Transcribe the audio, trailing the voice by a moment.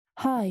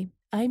Hi,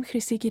 I'm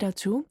Christiki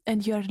Ratsou,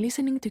 and you are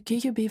listening to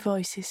QUB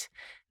Voices.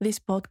 This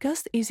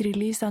podcast is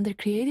released under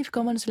Creative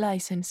Commons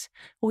license.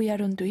 We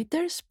are on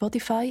Twitter,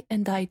 Spotify,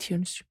 and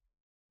iTunes.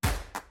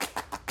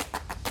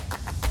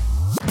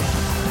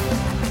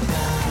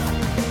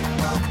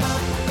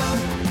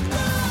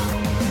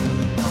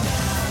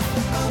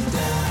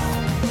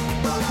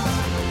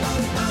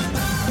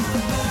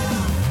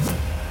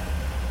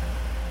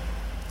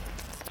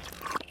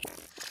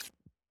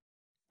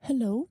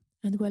 Hello,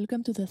 and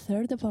welcome to the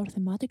third of our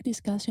thematic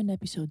discussion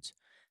episodes.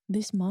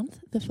 This month,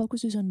 the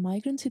focus is on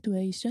migrant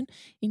situation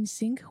in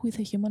sync with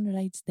the Human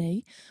Rights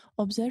Day,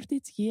 observed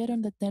each year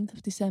on the 10th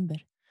of December.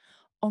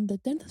 On the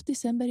 10th of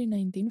December in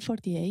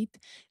 1948,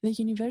 the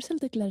Universal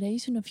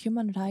Declaration of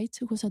Human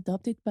Rights was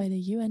adopted by the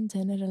UN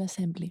General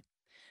Assembly.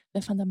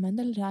 The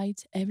fundamental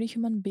rights every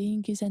human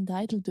being is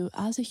entitled to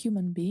as a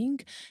human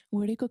being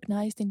were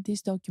recognized in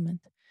this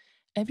document.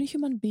 Every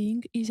human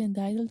being is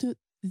entitled to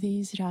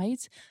these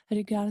rights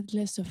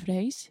regardless of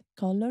race,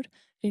 color,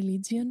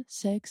 religion,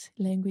 sex,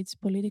 language,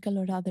 political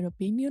or other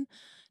opinion,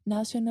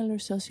 national or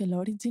social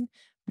origin,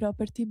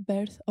 property,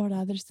 birth, or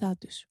other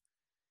status.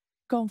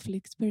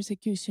 Conflicts,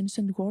 persecutions,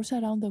 and wars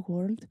around the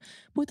world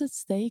put at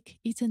stake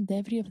each and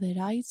every of the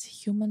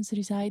rights humans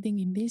residing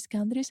in these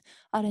countries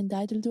are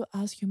entitled to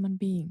as human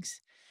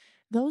beings.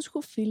 Those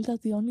who feel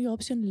that the only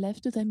option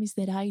left to them is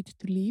the right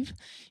to live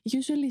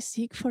usually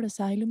seek for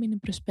asylum in a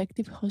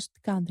prospective host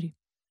country.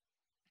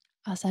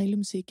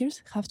 Asylum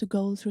seekers have to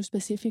go through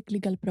specific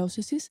legal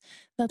processes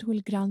that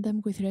will grant them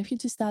with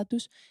refugee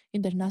status,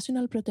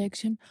 international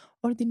protection,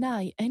 or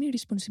deny any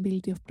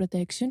responsibility of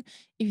protection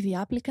if the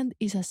applicant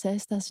is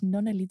assessed as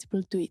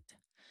non-eligible to it.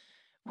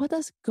 What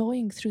does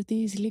going through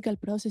these legal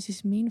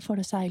processes mean for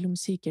asylum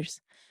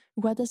seekers?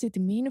 What does it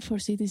mean for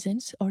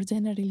citizens, or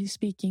generally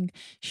speaking,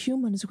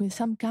 humans with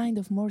some kind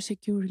of more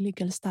secure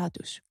legal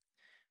status?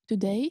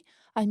 Today,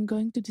 I'm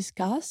going to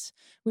discuss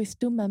with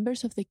two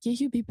members of the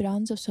QUB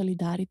branch of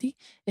Solidarity,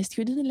 a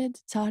student-led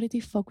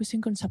charity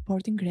focusing on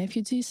supporting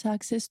refugees'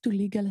 access to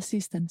legal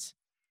assistance.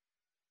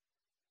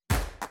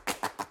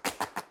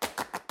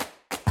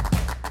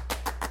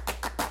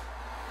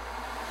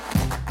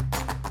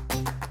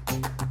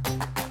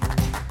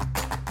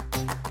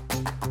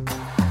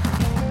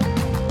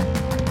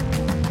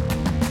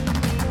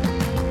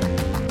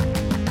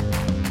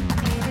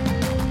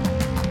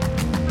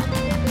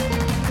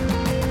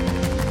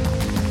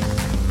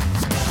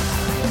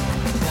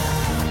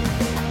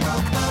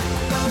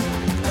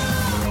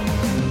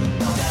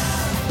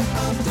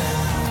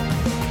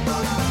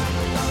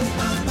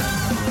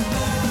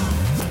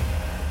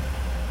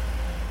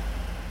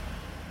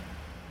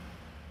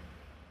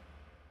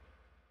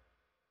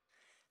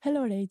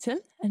 Hello, Rachel,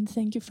 and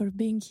thank you for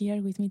being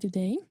here with me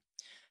today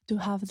to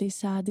have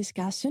this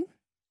discussion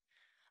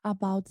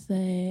about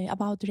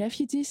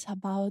refugees,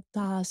 about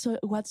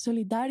what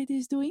Solidarity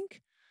is doing.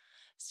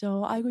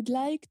 So I would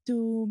like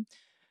to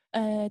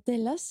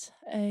tell us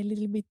a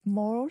little bit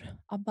more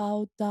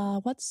about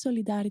what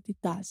Solidarity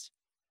does.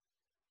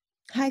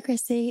 Hi,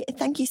 Chrissy.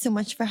 Thank you so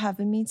much for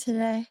having me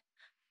today,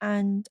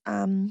 and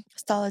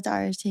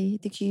Solidarity,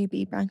 the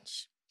QUB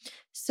branch.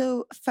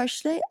 So,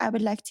 firstly, I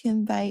would like to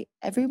invite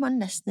everyone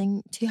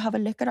listening to have a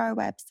look at our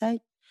website,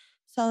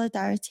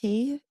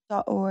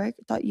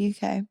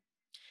 solidarity.org.uk.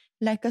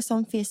 Like us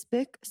on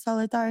Facebook,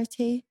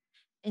 Solidarity,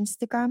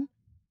 Instagram,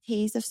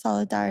 Teas of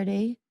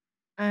Solidarity,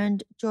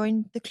 and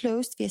join the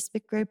closed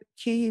Facebook group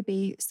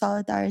QUB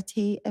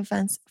Solidarity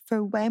Events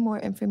for way more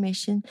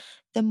information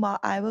than what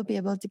I will be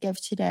able to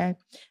give today,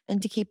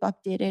 and to keep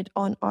updated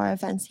on our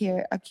events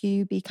here at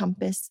QUB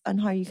campus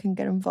and how you can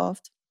get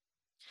involved.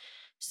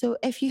 So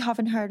if you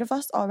haven't heard of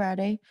us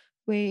already,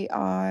 we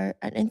are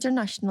an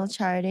international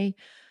charity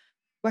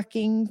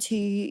working to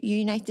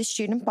unite the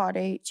student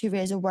body to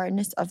raise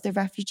awareness of the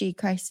refugee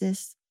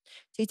crisis,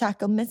 to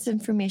tackle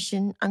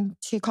misinformation,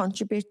 and to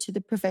contribute to the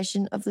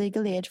provision of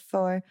legal aid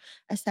for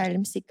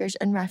asylum seekers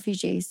and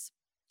refugees.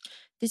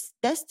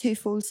 This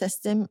twofold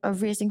system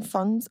of raising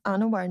funds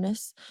and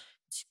awareness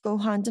to go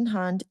hand in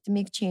hand to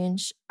make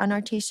change, and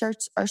our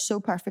t-shirts are so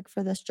perfect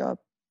for this job.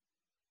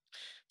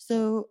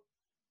 So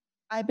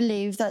I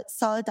believe that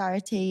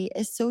Solidarity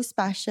is so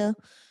special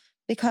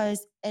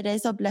because it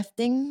is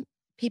uplifting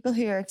people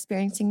who are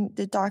experiencing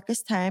the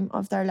darkest time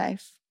of their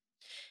life.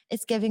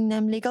 It's giving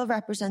them legal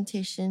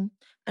representation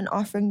and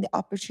offering the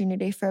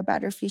opportunity for a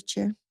better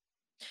future.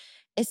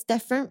 It's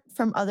different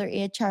from other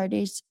aid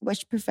charities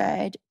which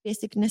provide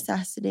basic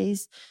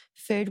necessities,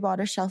 food,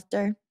 water,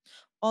 shelter,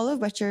 all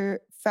of which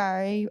are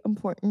very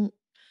important,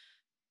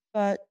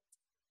 but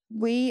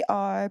we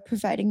are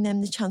providing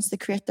them the chance to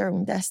create their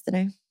own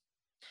destiny.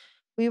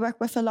 We work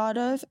with a lot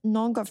of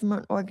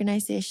non-government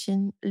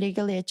organisation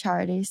legal aid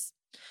charities,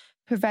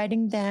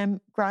 providing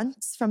them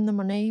grants from the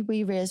money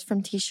we raise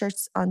from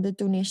t-shirts and the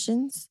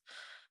donations.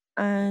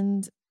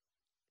 And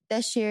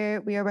this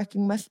year we are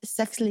working with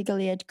 6 legal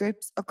aid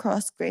groups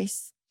across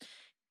Greece,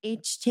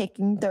 each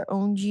taking their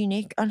own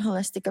unique and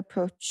holistic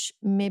approach.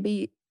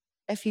 Maybe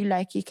if you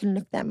like, you can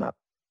look them up.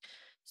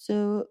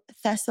 So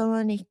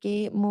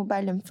Thessaloniki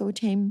Mobile Info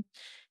Team,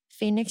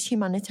 Phoenix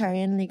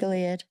Humanitarian Legal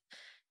Aid,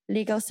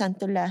 Legal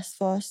Centre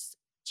Lesvos,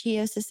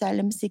 Chios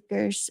Asylum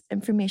Seekers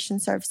Information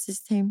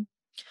Services Team,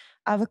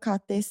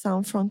 Avocates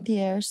Sans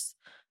Frontières,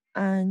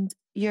 and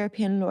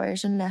European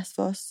Lawyers in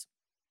Lesvos.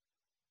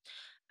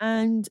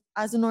 And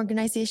as an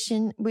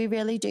organisation, we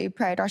really do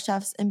pride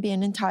ourselves in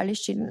being entirely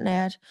student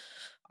led.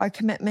 Our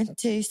commitment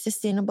to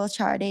sustainable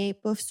charity,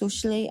 both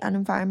socially and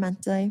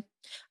environmentally,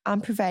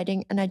 and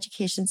providing an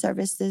education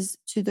services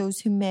to those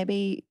who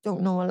maybe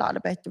don't know a lot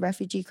about the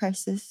refugee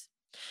crisis.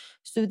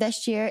 So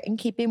this year, in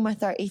keeping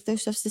with our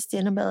ethos of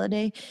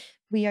sustainability,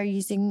 we are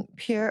using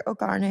pure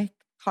organic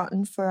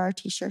cotton for our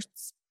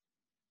t-shirts.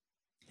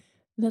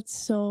 That's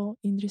so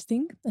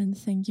interesting, and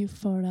thank you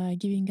for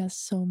giving us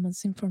so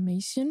much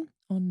information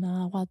on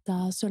what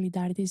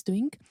Solidarity is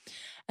doing.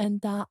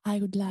 And I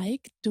would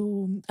like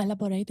to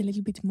elaborate a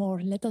little bit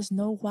more. Let us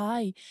know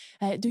why.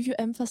 Do you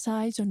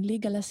emphasize on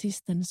legal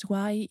assistance?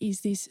 Why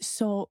is this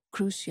so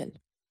crucial?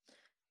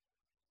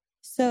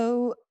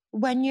 So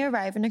when you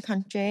arrive in a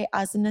country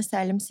as an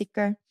asylum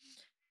seeker,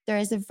 there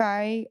is a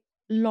very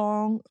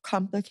long,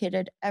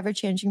 complicated,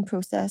 ever-changing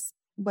process,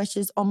 which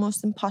is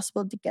almost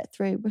impossible to get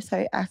through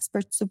without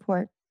expert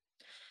support.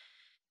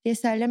 The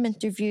asylum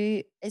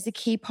interview is a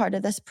key part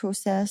of this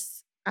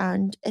process,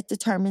 and it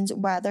determines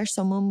whether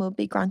someone will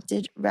be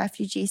granted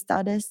refugee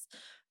status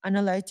and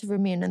allowed to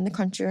remain in the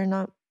country or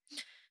not.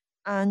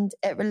 And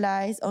it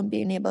relies on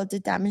being able to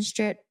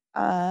demonstrate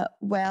a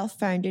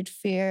well-founded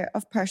fear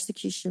of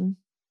persecution.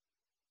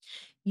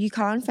 You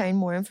can find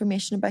more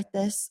information about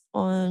this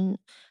on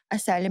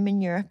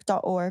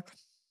asylumineurope.org.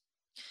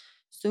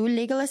 So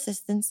legal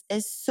assistance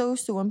is so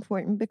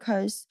important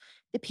because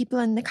the people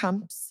in the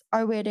camps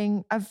are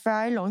waiting a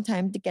very long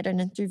time to get an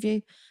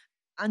interview,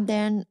 and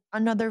then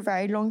another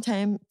very long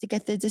time to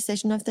get the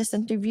decision of this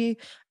interview.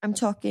 I'm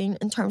talking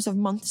in terms of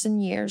months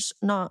and years,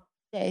 not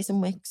days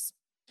and weeks.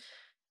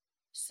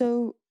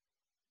 So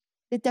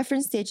the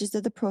different stages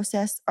of the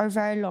process are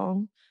very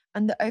long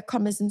and the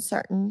outcome is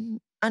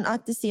uncertain. And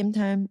at the same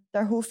time,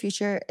 their whole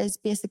future is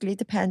basically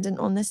dependent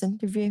on this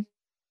interview.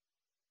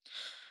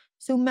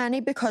 So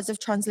many, because of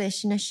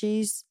translation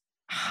issues,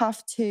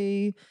 have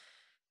to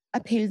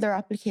appeal their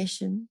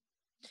application.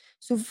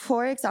 So,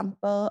 for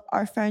example,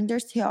 our founder,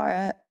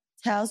 Tiara,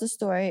 tells a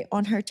story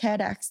on her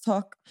TEDx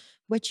talk,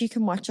 which you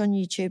can watch on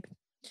YouTube.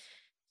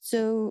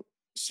 So,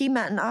 she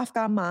met an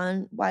Afghan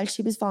man while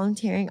she was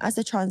volunteering as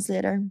a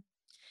translator.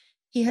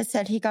 He had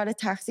said he got a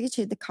taxi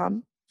to the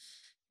camp.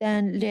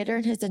 Then later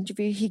in his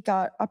interview, he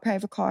got a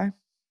private car.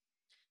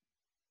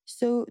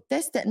 So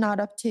this didn't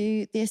add up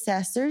to the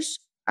assessors,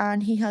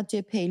 and he had to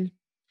appeal.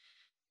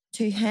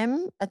 To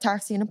him, a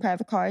taxi and a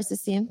private car is the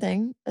same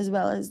thing, as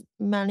well as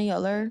many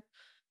other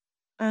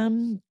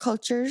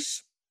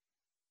cultures.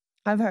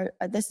 I've heard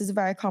this is a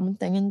very common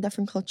thing in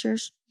different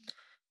cultures.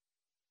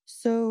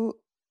 So,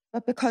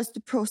 but because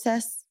the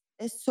process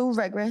is so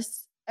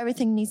rigorous,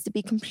 everything needs to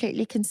be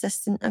completely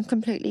consistent and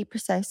completely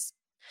precise.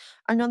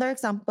 Another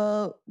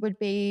example would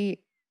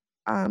be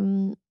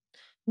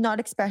not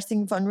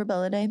expressing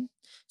vulnerability.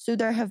 So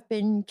there have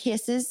been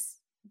cases,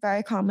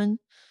 very common,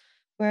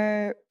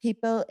 where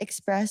people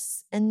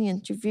express in the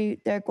interview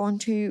they're going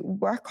to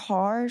work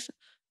hard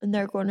and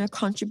they're going to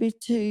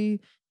contribute to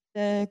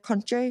the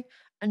country.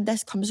 And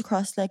this comes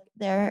across like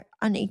they're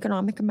an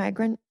economic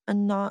migrant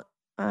and not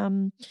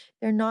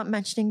they're not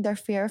mentioning their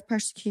fear of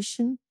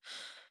persecution.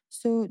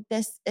 So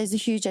this is a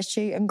huge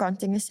issue in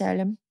granting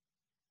asylum.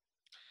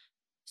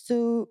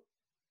 So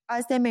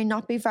as they may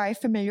not be very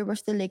familiar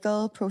with the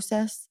legal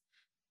process,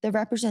 the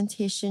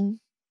representation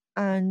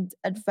and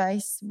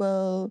advice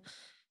will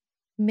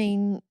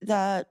mean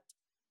that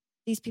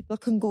these people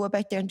can go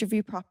about their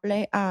interview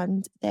properly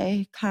and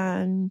they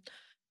can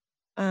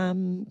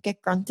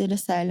get granted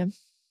asylum.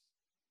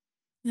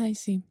 I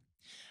see.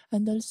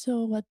 And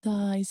also, what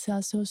is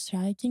so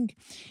striking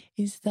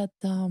is that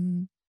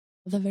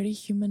the very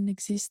human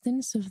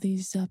existence of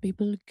these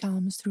people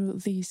comes through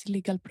this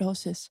legal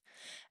process.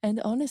 And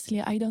honestly,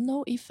 I don't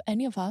know if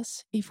any of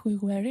us, if we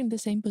were in the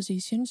same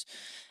positions,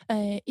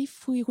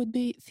 if we would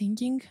be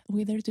thinking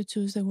whether to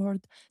choose the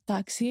word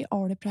taxi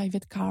or a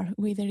private car,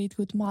 whether it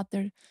would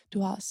matter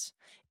to us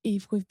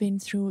if we've been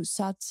through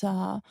such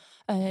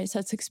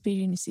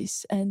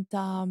experiences. And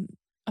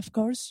of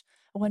course,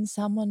 when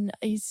someone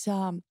is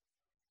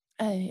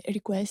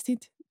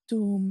requested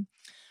to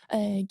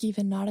give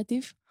a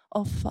narrative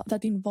of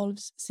that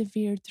involves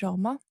severe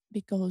trauma,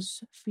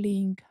 because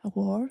fleeing a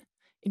war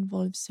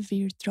involves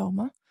severe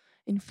trauma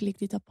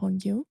inflicted upon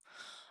you.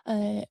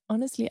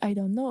 Honestly, I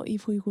don't know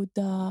if we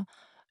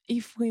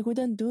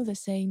wouldn't do the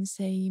same,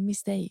 say,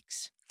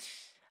 mistakes.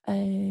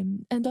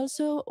 And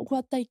also,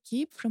 what I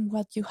keep from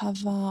what you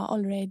have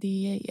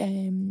already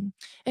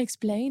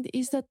explained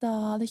is that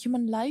the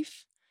human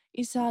life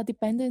is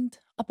dependent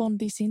upon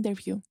this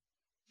interview.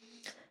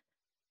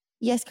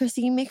 Yes,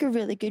 Kirsty, you make a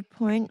really good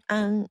point,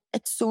 and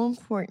it's so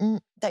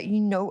important that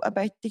you know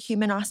about the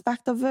human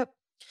aspect of it.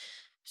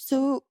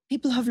 So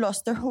people have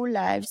lost their whole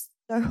lives,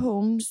 their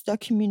homes, their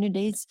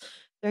communities,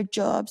 their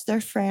jobs,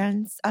 their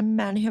friends, and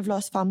many have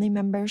lost family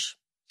members.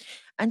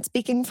 And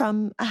speaking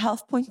from a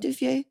health point of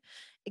view,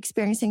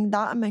 experiencing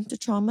that amount of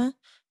trauma,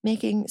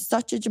 making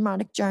such a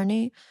dramatic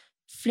journey,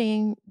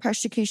 fleeing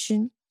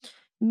persecution,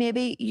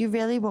 maybe you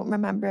really won't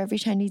remember every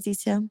tiny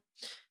detail.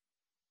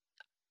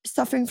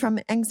 Suffering from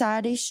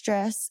anxiety,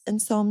 stress,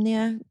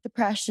 insomnia,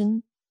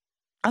 depression,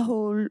 a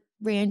whole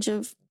range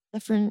of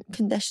different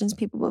conditions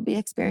people will be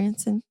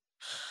experiencing.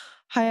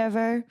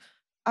 However,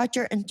 at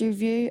your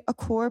interview, a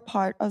core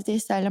part of the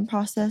asylum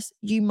process,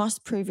 you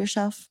must prove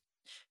yourself.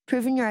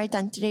 Proving your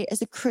identity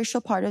is a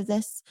crucial part of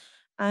this,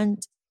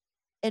 and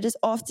it is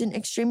often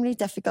extremely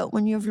difficult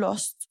when you have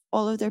lost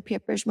all of their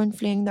papers when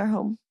fleeing their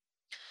home.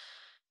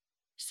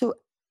 So,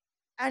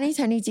 any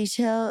tiny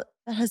detail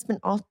that has been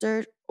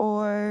altered,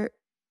 or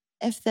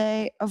if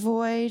they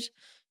avoid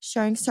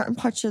sharing certain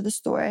parts of the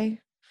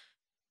story,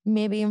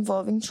 maybe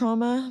involving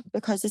trauma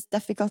because it's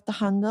difficult to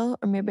handle,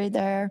 or maybe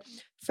they're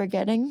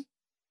forgetting,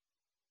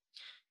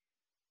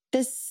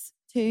 this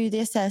to the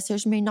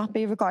assessors may not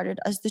be regarded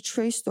as the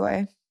true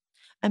story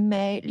and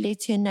may lead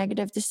to a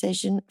negative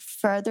decision,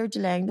 further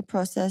delaying the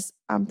process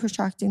and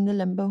protracting the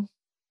limbo.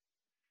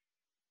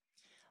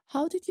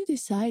 How did you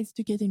decide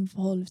to get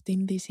involved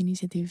in this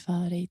initiative,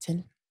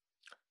 Rachel?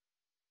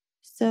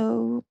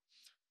 So,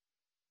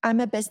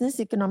 I'm a business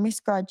economics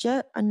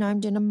graduate and now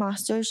I'm doing a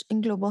master's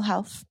in global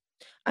health.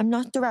 I'm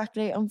not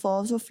directly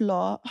involved with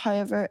law,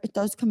 however, it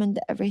does come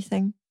into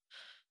everything.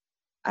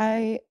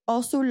 I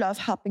also love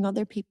helping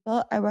other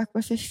people. I work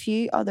with a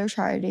few other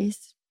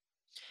charities.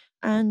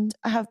 And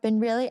I have been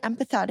really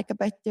empathetic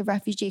about the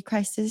refugee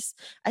crisis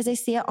as I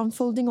see it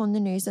unfolding on the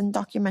news and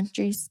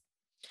documentaries.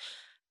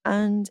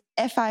 And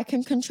if I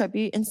can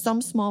contribute in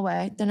some small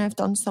way, then I've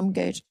done some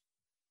good.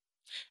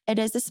 It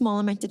is a small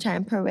amount of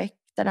time per week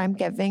that I'm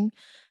giving.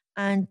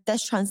 And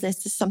this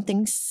translates to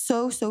something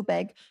so, so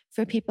big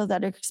for people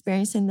that are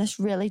experiencing this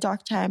really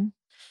dark time.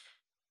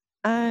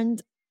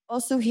 And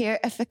also, here,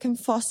 if it can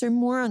foster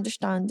more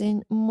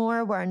understanding, more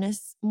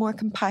awareness, more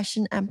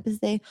compassion,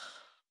 empathy,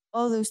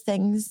 all those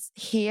things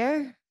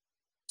here,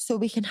 so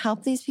we can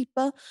help these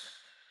people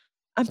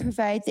and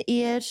provide the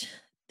aid,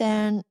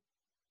 then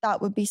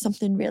that would be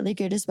something really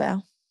good as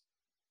well.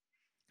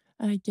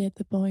 I get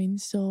the point.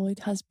 So it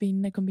has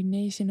been a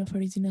combination of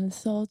original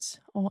thoughts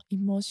or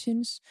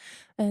emotions,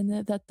 and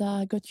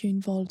that got you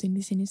involved in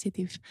this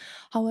initiative.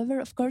 However,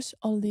 of course,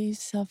 all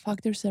these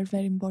factors are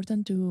very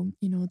important to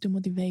to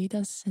motivate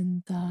us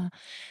and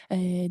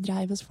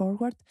drive us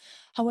forward.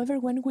 However,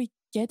 when we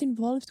get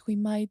involved, we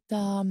might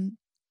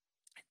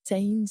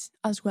change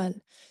as well.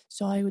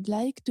 So I would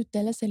like to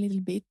tell us a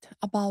little bit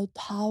about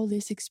how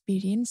this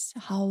experience,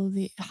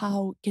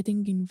 how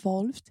getting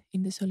involved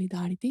in the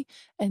solidarity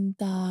and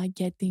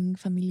getting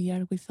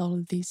familiar with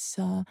all this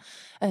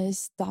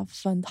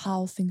stuff and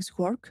how things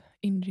work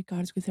in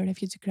regards with the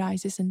refugee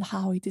crisis and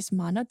how it is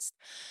managed.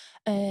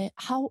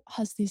 How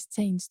has this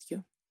changed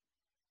you?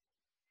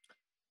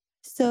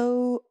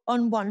 So,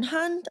 on one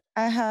hand,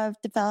 I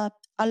have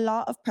developed a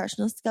lot of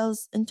personal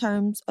skills in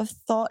terms of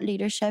thought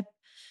leadership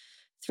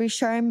through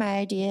sharing my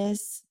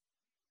ideas,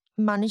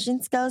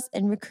 managing skills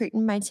in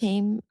recruiting my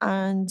team,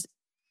 and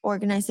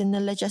organizing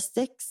the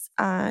logistics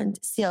and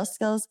sales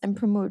skills in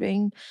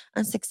promoting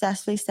and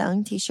successfully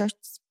selling t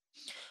shirts.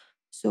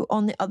 So,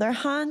 on the other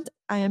hand,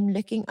 I am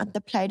looking at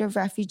the plight of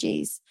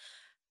refugees.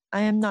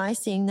 I am now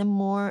seeing them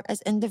more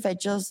as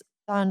individuals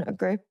than a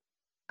group.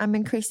 I'm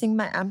increasing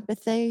my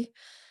empathy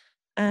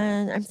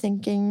and I'm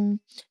thinking,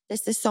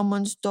 this is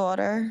someone's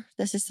daughter,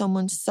 this is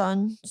someone's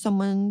son,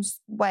 someone's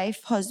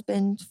wife,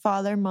 husband,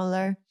 father,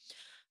 mother,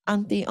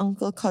 auntie,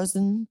 uncle,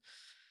 cousin,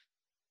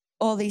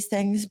 all these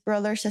things,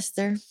 brother,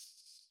 sister.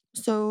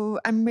 So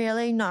I'm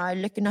really now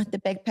looking at the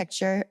big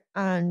picture,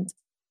 and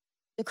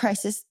the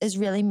crisis is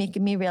really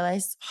making me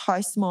realize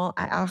how small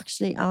I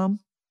actually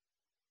am.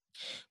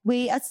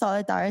 We at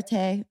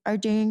Solidarity are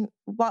doing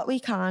what we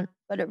can,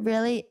 but it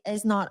really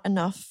is not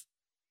enough.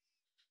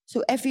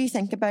 So if you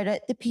think about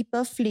it, the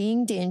people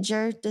fleeing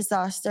danger,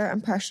 disaster,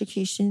 and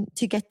persecution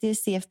to get to a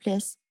safe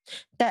place,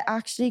 they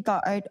actually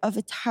got out of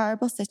a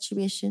terrible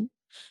situation.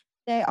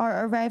 They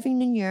are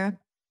arriving in Europe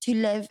to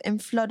live in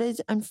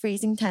flooded and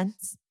freezing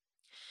tents.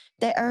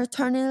 They are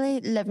eternally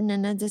living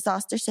in a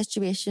disaster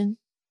situation.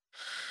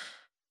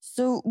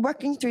 So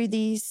working through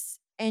these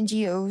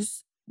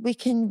NGOs, we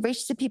can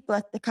reach the people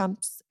at the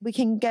camps. We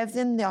can give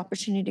them the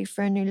opportunity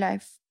for a new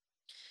life.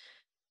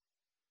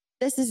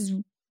 This is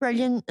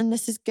brilliant and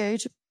this is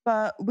good,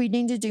 but we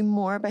need to do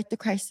more about the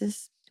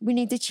crisis. We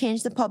need to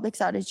change the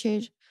public's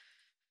attitude.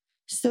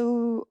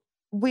 So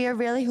we are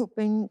really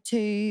hoping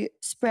to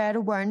spread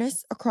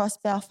awareness across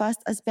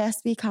Belfast as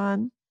best we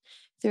can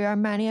through our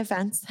many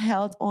events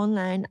held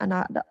online and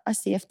at a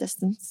safe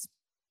distance.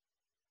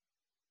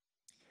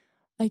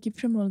 I keep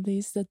from all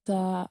this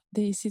that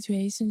the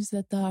situations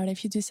that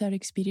refugees are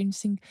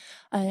experiencing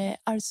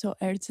are so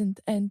urgent,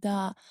 and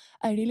I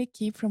really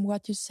keep from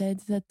what you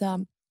said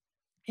that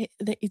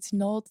it's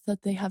not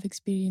that they have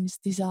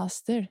experienced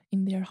disaster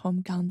in their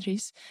home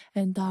countries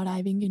and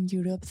arriving in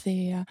Europe,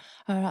 they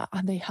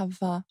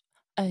have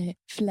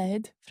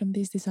fled from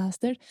this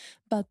disaster,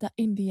 but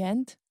in the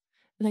end,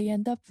 they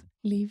end up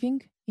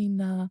living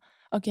in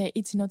okay,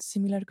 it's not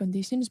similar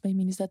conditions, but it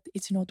means that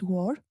it's not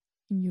war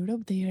in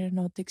Europe. They are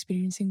not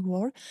experiencing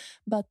war,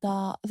 but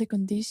the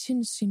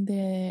conditions in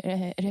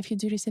the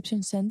refugee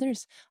reception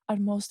centers are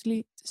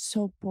mostly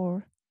so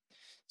poor.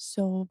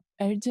 So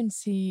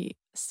urgency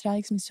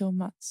strikes me so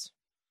much.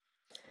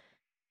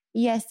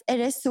 Yes, it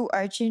is so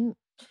urgent.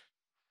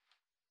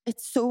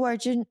 It's so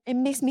urgent. It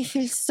makes me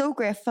feel so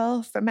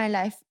grateful for my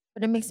life,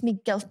 but it makes me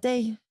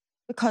guilty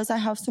because I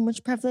have so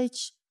much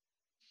privilege.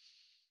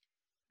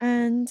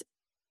 And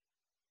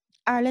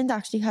Ireland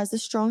actually has a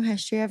strong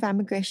history of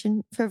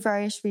emigration for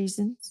various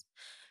reasons.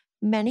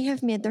 Many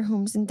have made their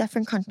homes in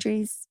different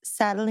countries,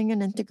 settling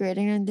and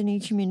integrating into new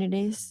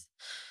communities.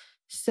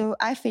 So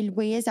I feel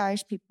we as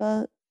Irish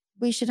people,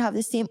 we should have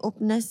the same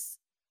openness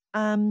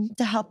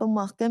to help and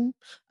welcome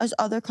as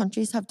other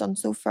countries have done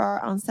so for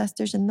our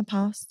ancestors in the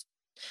past.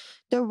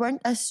 There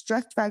weren't as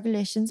strict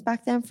regulations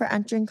back then for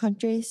entering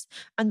countries,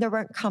 and there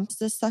weren't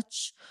camps as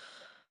such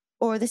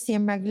or the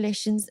same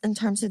regulations in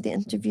terms of the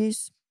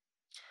interviews.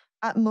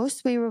 At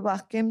most, we were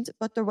welcomed,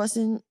 but there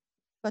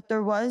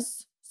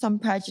was some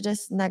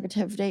prejudice,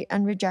 negativity,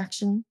 and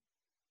rejection.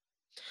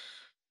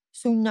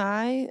 So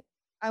now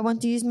I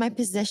want to use my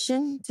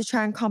position to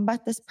try and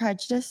combat this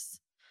prejudice.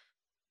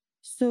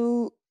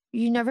 So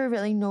you never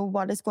really know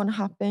what is going to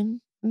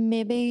happen.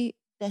 Maybe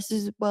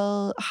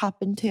will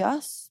happen to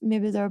us.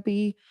 Maybe there'll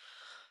be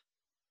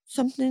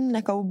something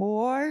like a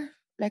war,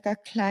 like a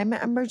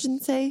climate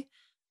emergency.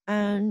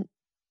 And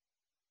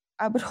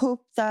I would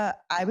hope that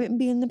I wouldn't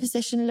be in the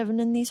position living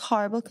in these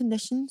horrible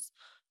conditions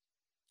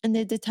in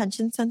the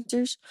detention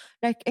centres.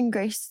 Like in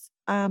Greece,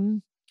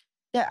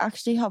 they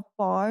actually have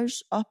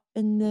bars up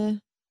in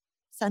the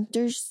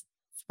centres,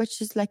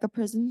 which is like a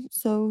prison.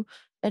 So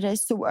it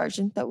is so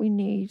urgent that we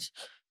need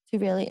to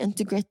really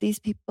integrate these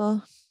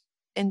people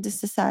into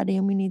society,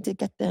 and we need to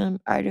get them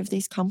out of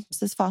these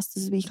camps as fast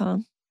as we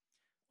can.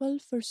 Well,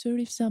 for sure,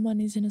 if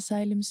someone is an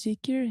asylum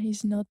seeker,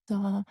 he's not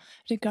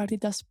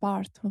regarded as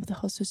part of the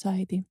whole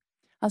society.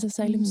 As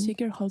asylum Mhm.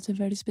 seeker holds a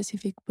very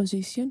specific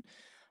position,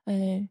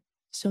 uh,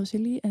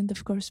 socially and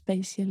of course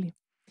spatially.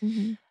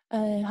 Mhm.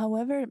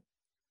 However,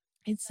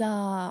 it's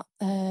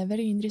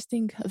very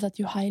interesting that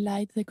you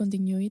highlight the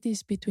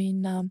continuities between,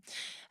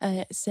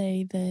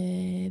 say,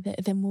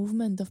 the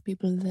movement of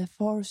people, the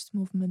forced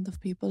movement of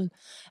people,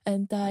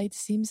 and it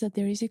seems that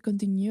there is a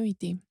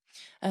continuity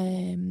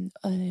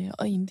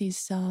in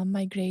these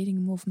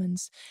migrating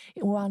movements.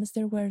 Once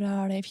there were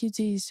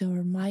refugees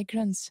or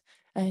migrants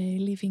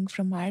living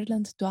from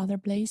Ireland to other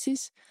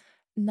places,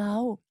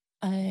 now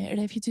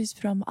refugees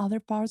from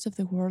other parts of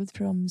the world,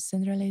 from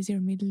Central Asia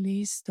or Middle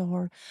East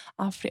or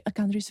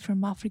countries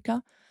from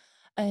Africa,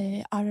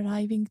 are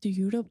arriving to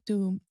Europe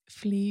to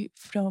flee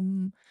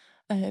from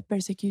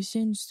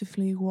persecutions, to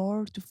flee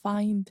war, to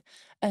find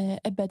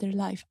a better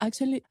life.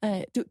 Actually,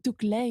 to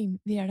claim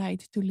their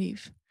right to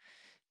live.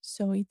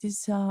 So it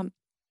is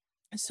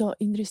so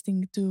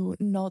interesting to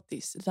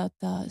notice that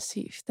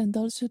shift, and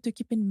also to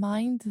keep in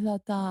mind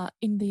that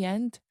in the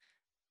end,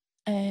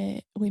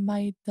 we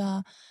might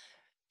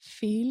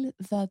feel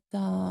that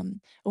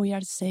we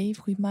are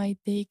safe. We might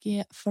take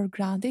it for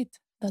granted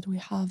that we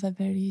have a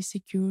very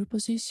secure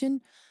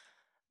position.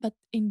 But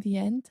in the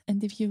end,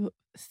 and if you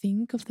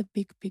think of the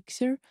big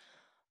picture,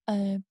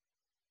 uh,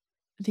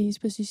 these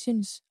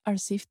positions are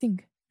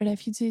shifting.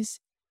 Refugees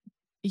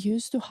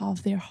used to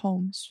have their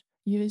homes,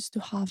 used to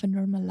have a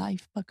normal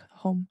life back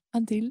home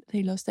until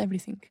they lost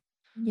everything.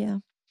 Yeah.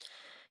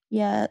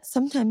 Yeah.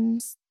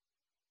 Sometimes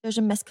there's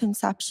a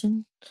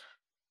misconception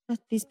that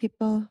these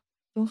people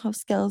don't have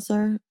skills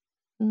or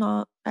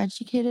not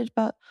educated,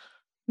 but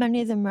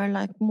many of them are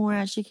like more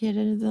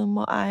educated than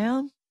what I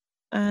am.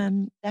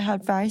 They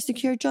had very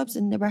secure jobs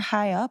and they were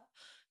high up.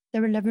 They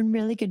were living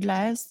really good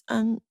lives,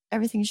 and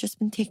everything's just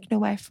been taken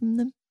away from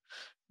them.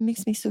 It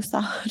makes me so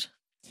sad.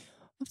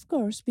 Of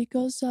course,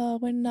 because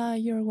when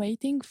you're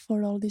waiting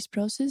for all this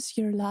process,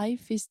 your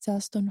life is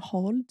just on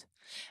hold.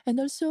 And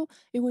also,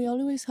 we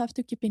always have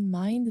to keep in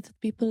mind that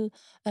people,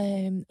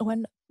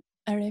 when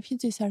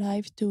refugees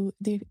arrive to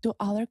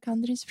other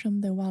countries from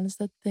the ones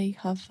that they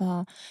have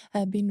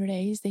been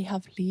raised, they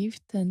have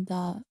lived, and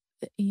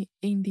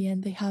in the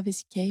end they have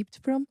escaped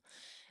from,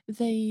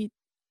 they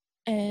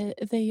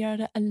they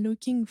are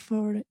looking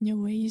for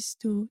new ways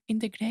to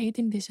integrate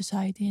in the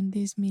society, and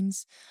this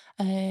means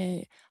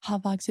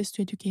have access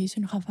to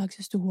education, have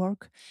access to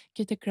work,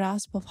 get a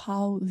grasp of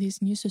how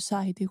this new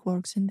society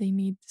works, and they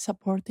need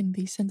support in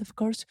this. And of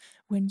course,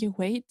 when you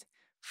wait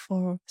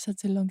for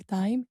such a long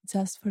time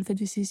just for the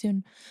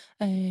decision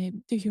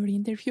to your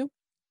interview,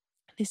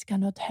 this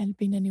cannot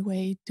help in any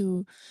way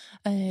to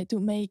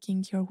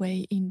making your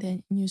way in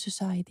the new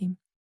society.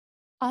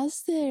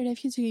 As the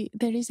refugee,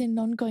 there is an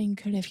ongoing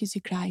refugee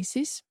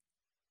crisis,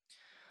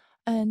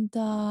 and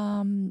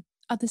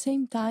at the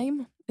same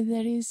time,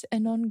 there is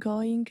an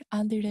ongoing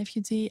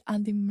anti-refugee,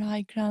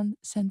 anti-migrant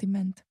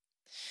sentiment.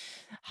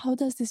 How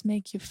does this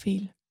make you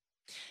feel?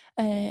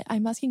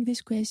 I'm asking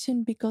this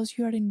question because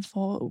you are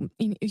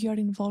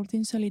involved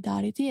in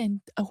solidarity,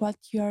 and what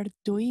you are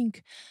doing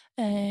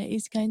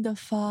is kind of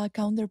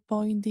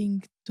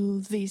counterpointing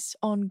to this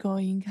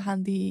ongoing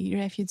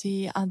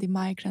anti-refugee,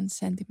 anti-migrant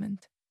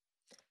sentiment.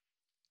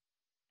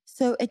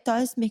 So it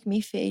does make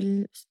me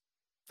feel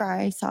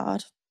very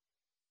sad.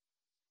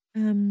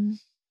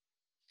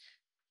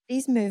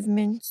 These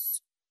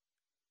movements,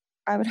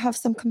 I would have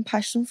some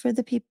compassion for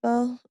the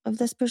people of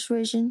this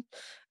persuasion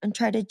and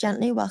try to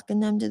gently welcome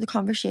them to the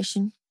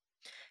conversation.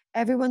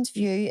 Everyone's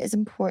view is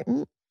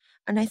important,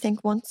 and I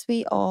think once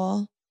we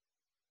all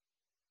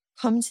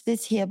come to the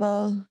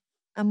table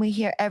and we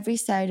hear every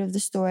side of the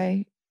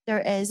story, there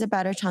is a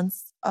better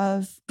chance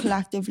of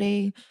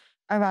collectively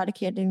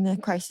eradicating the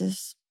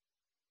crisis.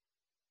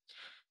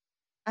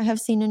 I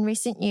have seen in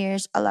recent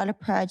years a lot of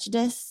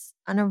prejudice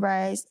and a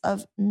rise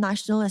of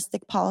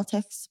nationalistic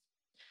politics.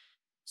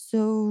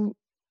 So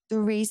the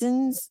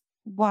reasons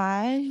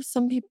why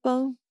some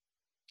people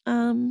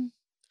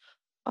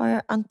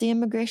are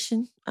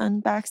anti-immigration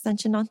and by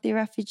extension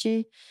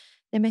anti-refugee,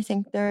 they may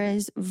think there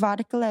is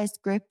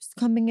radicalized groups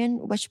coming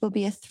in, which will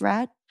be a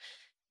threat.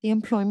 The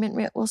employment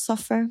rate will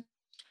suffer.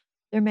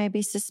 There may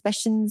be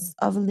suspicions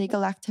of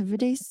illegal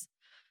activities,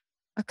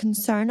 a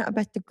concern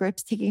about the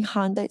groups taking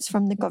handouts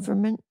from the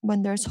government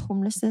when there's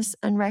homelessness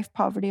and rife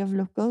poverty of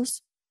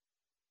locals,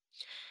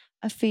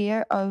 a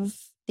fear of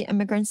the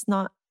immigrants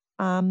not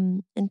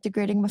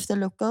integrating with the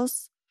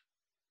locals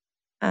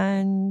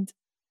and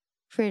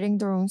creating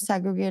their own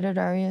segregated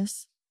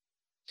areas.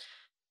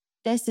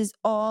 This is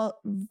all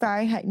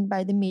very heightened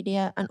by the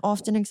media and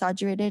often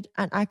exaggerated,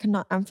 and I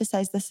cannot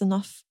emphasize this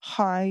enough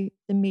how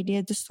the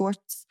media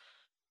distorts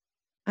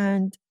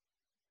and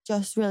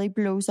just really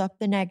blows up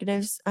the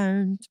negatives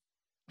and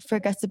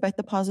forgets about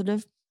the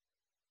positive.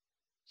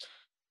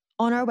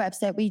 On our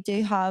website, we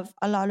do have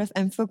a lot of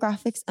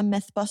infographics and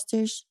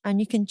mythbusters, and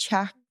you can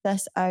check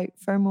this out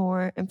for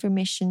more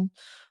information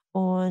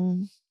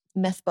on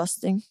myth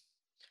busting.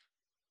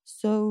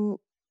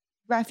 So,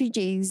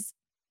 refugees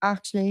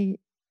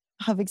actually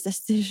have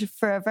existed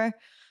forever,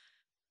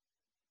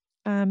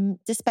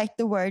 despite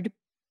the word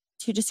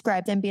to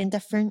describe them being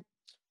different.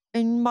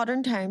 In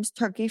modern times,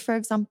 Turkey, for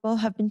example,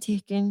 have been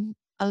taking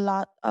a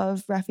lot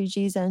of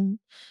refugees in.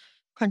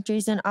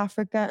 Countries in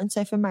Africa and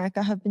South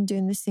America have been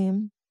doing the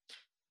same.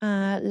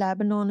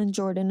 Lebanon and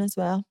Jordan as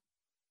well.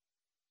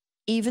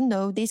 Even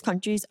though these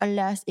countries are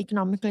less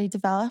economically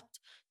developed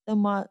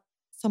than what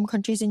some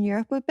countries in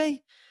Europe would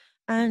be.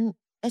 And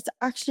it's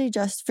actually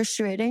just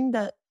frustrating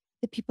that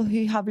the people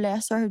who have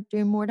less are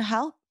doing more to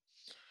help.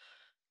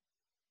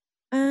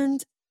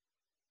 And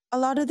a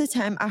lot of the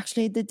time,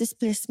 actually, the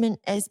displacement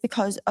is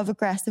because of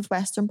aggressive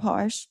Western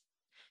powers.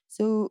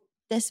 So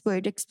this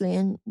would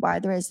explain why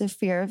there is a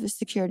fear of a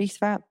security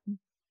threat.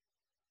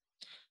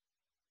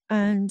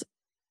 And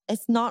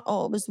it's not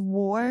always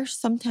war.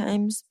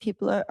 Sometimes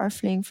people are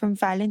fleeing from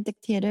violent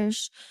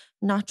dictators,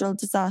 natural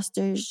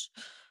disasters,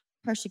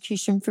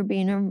 persecution for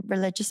being a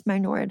religious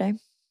minority.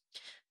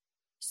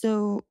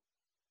 So,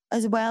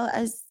 as well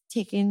as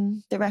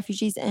taking the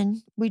refugees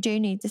in, we do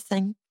need to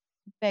think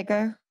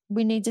bigger.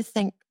 We need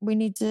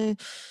to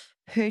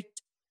put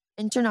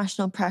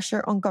international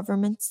pressure on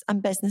governments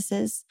and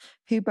businesses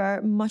who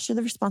bear much of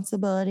the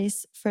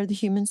responsibilities for the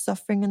human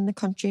suffering in the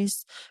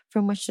countries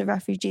from which the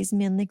refugees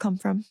mainly come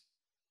from.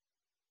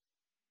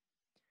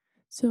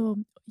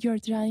 So you're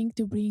trying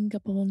to bring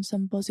upon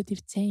some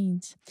positive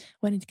change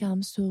when it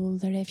comes to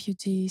the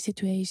refugee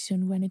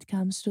situation, when it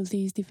comes to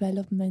these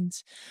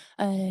developments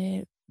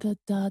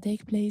that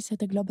take place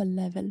at a global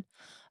level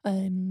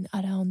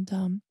around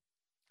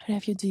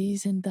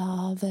refugees and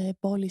the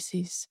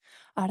policies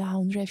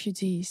around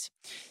refugees.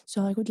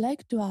 So I would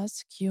like to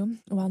ask you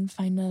one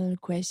final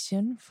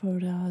question for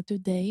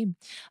today.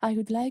 I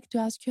would like to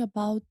ask you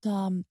about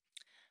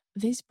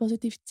this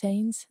positive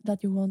change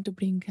that you want to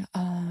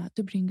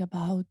bring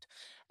about.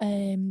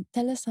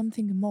 Tell us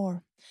something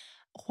more.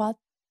 What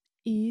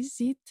is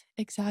it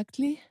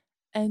exactly,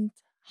 and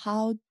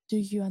how do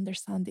you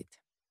understand it?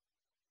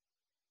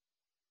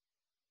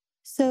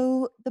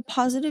 So, the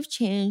positive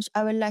change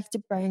I would like to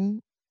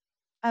bring,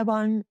 I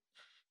want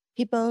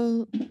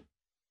people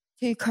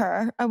to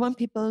care. I want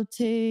people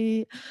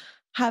to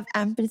have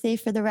empathy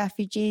for the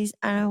refugees,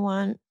 and I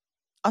want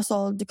us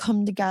all to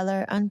come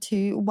together and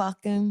to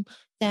welcome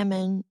them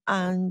in.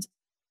 And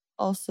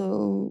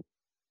also,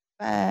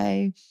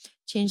 by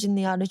changing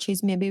the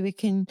attitudes, maybe we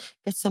can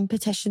get some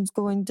petitions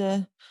going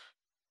to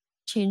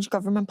change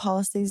government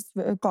policies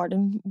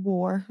regarding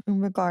war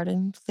and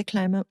regarding the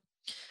climate.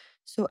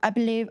 So I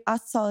believe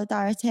at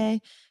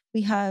Solidarity,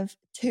 we have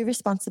two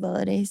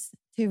responsibilities: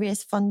 to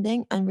raise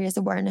funding and raise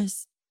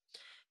awareness.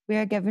 We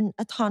are given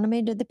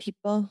autonomy to the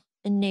people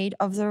in need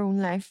of their own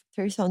life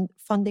through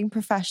funding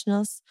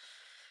professionals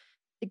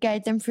to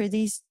guide them through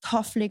these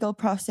tough legal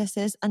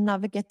processes and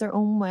navigate their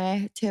own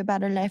way to a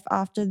better life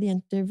after the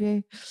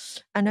interview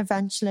and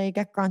eventually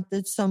get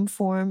granted some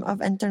form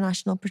of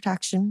international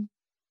protection.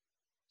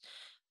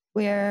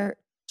 We're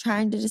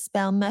trying to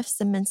dispel myths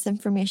and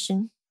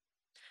misinformation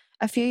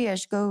a few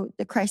years ago,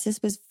 the crisis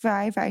was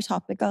very, very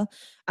topical,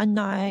 and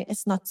now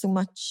it's not so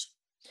much.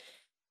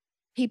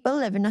 People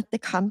living at the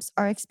camps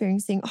are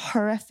experiencing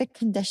horrific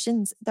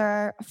conditions. There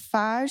are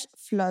fires,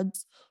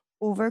 floods,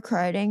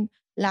 overcrowding,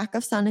 lack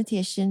of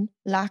sanitation,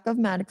 lack of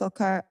medical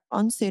care,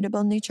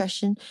 unsuitable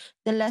nutrition.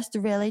 The list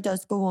really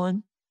does go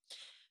on.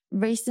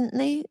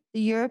 Recently,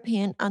 the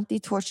European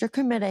Anti-Torture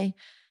Committee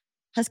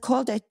has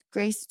called out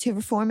Greece to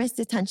reform its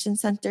detention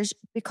centres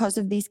because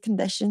of these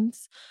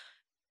conditions.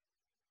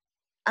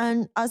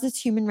 And as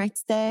it's Human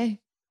Rights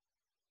Day,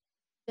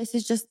 this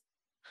is just,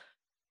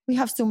 we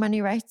have so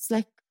many rights.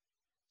 Like,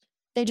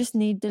 they just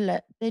need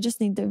the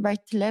right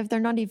to live. They're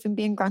not even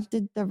being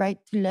granted the right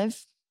to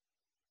live.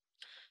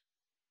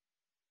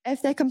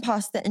 If they can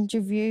pass the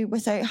interview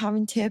without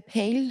having to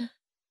appeal,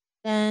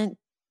 then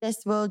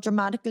this will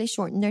dramatically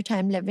shorten their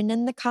time living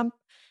in the camp,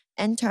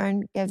 in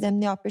turn give them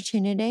the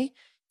opportunity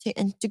to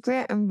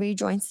integrate and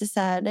rejoin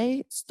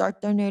society,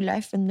 start their new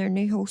life in their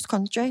new host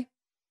country.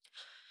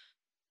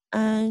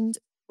 And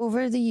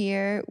over the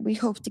year, we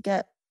hope to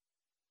get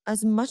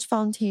as much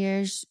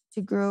volunteers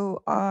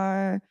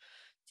to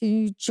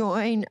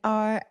join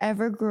our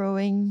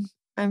ever-growing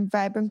and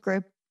vibrant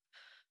group,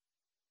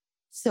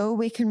 so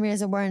we can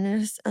raise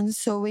awareness and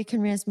so we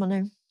can raise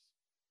money.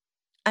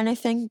 And I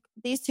think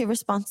these two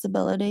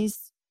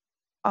responsibilities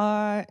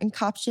are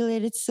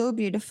encapsulated so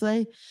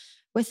beautifully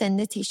within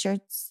the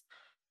t-shirts,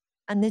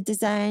 and the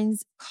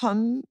designs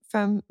come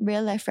from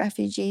real-life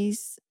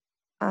refugees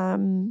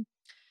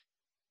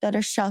that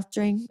are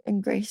sheltering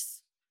in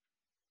Greece.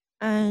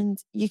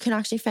 And you can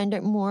actually find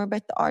out more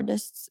about the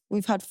artists.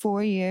 We've had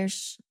 4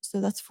 years, so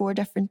that's 4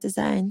 different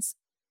designs.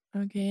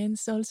 Okay, and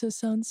it also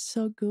sounds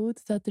so good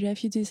that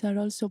refugees are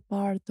also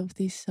part of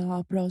this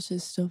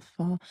process of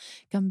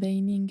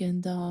campaigning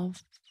and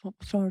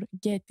for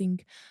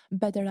getting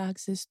better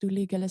access to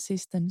legal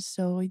assistance.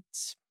 So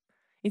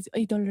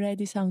it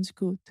already sounds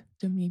good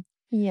to me.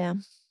 Yeah.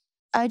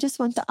 I just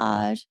want to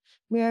add,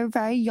 we are a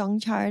very young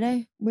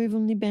charity. We've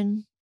only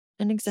been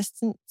in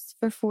existence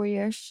for 4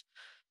 years.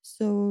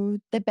 So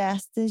the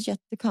best is yet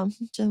to come.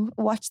 To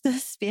watch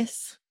this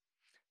space.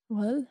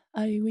 Well,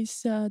 I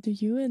wish to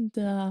you and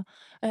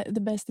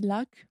the best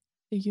luck.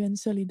 To you and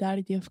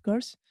Solidarity, of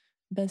course.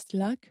 Best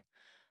luck.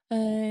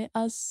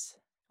 As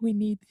we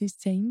need this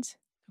change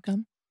to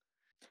come.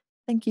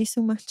 Thank you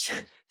so much.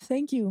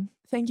 Thank you.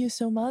 Thank you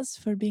so much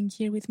for being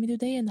here with me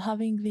today and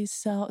having this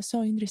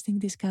so interesting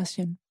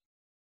discussion.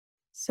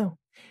 So,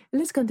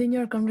 let's continue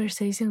our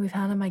conversation with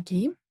Hannah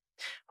McGee,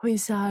 who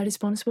is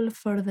responsible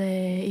for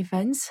the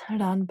events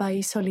run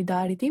by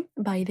Solidarity,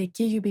 by the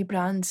KUB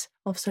branch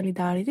of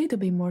Solidarity, to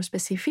be more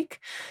specific.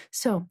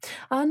 So,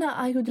 Anna,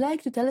 I would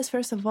like to tell us,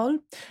 first of all,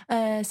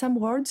 some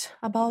words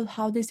about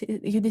how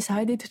you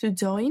decided to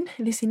join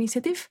this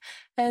initiative,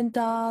 and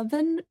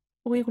then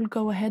we will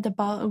go ahead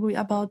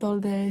about all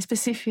the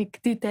specific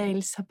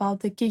details about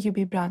the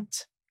KUB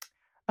branch.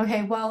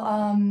 Okay,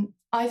 well,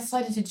 I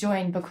decided to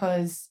join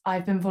because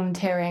I've been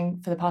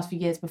volunteering for the past few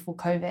years before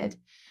COVID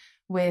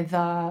with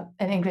an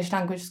English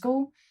language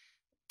school,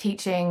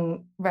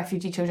 teaching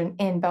refugee children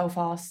in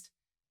Belfast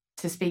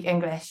to speak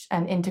English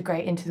and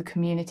integrate into the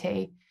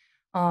community.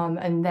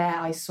 And there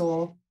I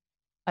saw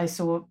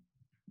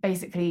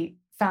basically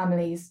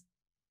families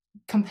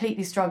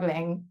completely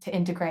struggling to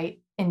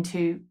integrate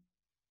into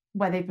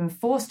where they've been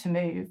forced to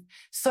move.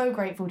 So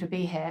grateful to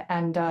be here,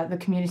 and the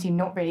community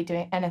not really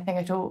doing anything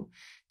at all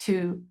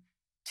to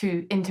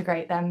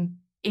integrate them,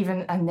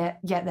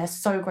 yet they're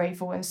so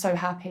grateful and so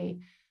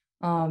happy.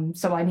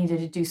 So I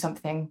needed to do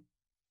something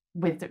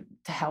to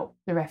help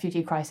the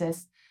refugee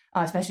crisis,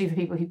 especially for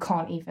people who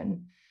can't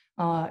even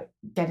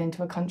get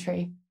into a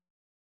country.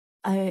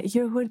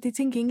 You were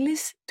teaching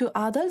English to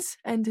adults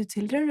and to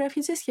children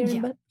refugees here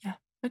in Belfast? Yeah.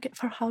 Okay,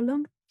 for how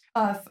long?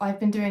 I've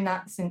been doing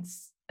that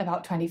since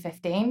about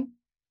 2015.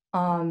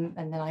 And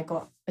then I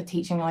got a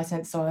teaching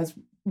license, so I was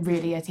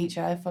really a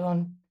teacher, a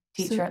full-on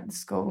teacher at the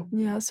school.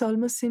 Yeah, so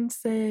almost since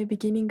the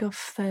beginning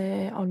of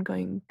the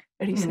ongoing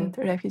recent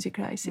refugee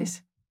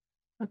crisis.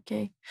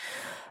 Okay.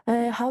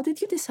 How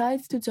did you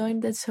decide to join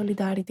the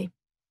Solidarity?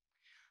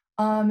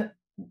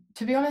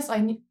 To be honest,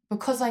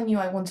 because I knew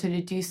I wanted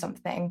to do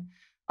something,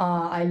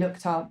 I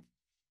looked up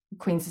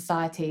Queen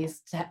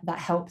Societies that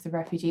help the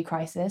refugee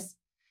crisis.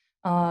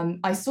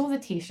 I saw the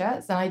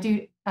t-shirts,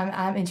 and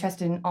I'm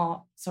interested in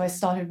art, so I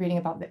started reading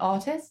about the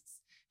artists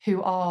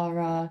who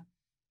are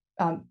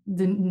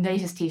the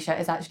latest t-shirt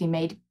is actually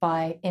made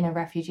in a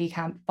refugee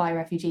camp by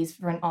refugees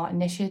for an art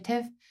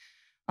initiative.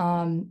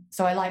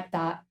 So I liked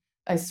that.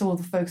 I saw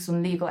the focus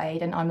on legal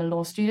aid, and I'm a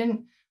law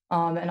student,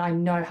 and I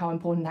know how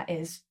important that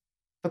is,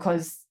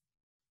 because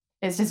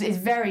it's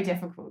very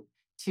difficult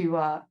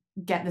to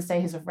get the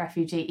status of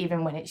refugee,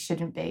 even when it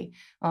shouldn't be.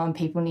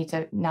 People need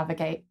to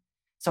navigate.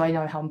 So I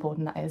know how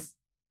important that is.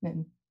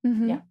 And,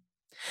 yeah.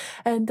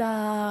 And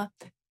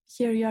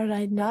here you are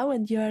right now,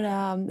 and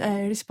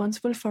you're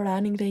responsible for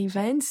running the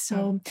events.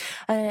 So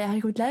I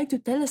would like to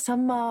tell us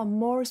some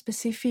more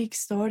specific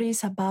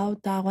stories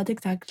about what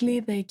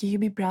exactly the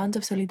KUB branch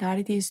of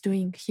Solidarity is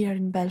doing here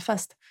in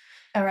Belfast.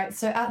 All right,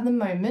 so at the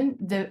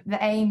moment, the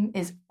aim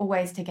is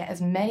always to get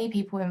as many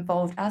people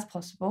involved as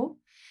possible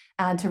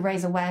and to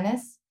raise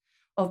awareness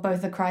of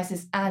both the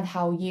crisis and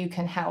how you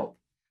can help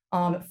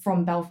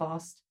from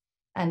Belfast.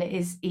 And it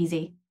is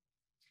easy.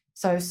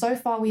 So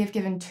far we have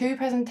given 2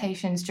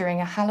 presentations during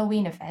a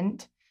Halloween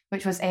event,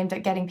 which was aimed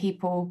at getting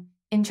people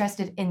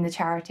interested in the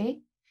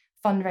charity,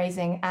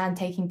 fundraising and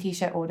taking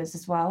T-shirt orders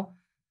as well.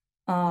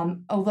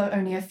 Although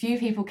only a few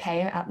people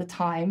came at the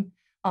time,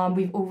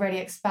 we've already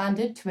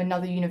expanded to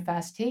another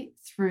university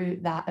through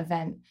that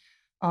event.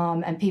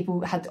 And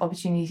people had the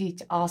opportunity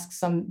to ask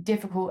some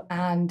difficult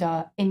and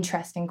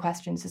interesting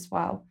questions as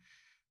well.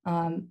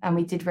 And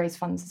we did raise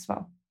funds as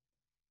well.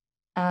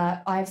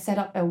 I've set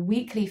up a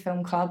weekly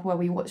film club where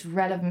we watch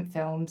relevant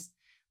films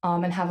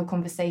and have a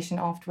conversation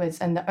afterwards.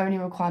 And the only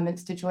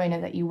requirements to join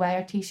are that you wear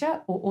a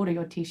T-shirt or order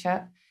your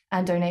T-shirt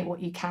and donate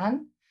what you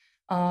can.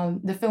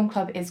 The film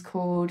club is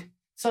called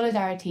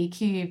Solidarity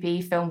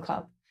QUB Film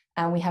Club.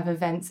 And we have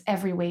events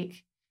every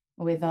week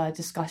with a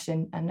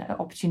discussion and an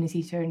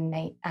opportunity to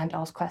donate and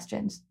ask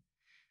questions.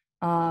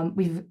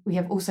 We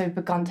have also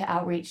begun to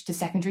outreach to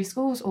secondary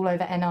schools all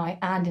over NI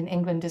and in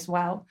England as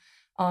well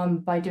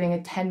by doing a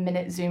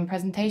 10-minute Zoom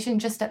presentation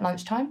just at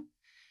lunchtime.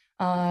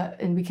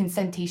 And we can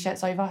send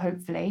T-shirts over,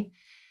 hopefully.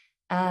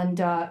 And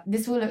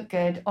this will look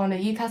good on a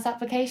UCAS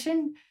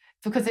application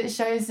because it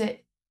shows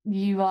that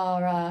you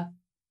are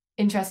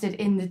interested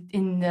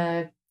in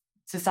the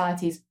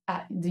societies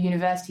at the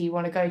university you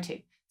want to go to.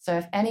 So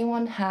if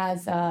anyone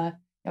has a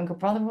younger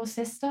brother or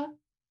sister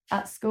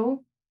at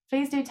school,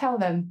 please do tell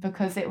them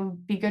because it will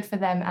be good for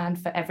them and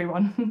for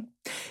everyone.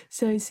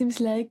 So it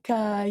seems like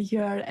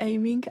you are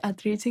aiming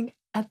at reaching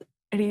at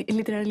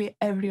literally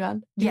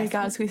everyone, yes,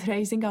 regards with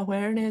raising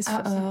awareness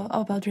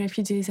about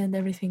refugees and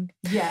everything.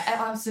 Yeah,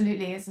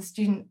 absolutely. It's a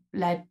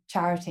student-led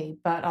charity,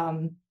 but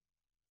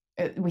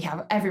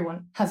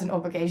everyone has an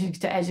obligation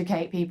to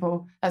educate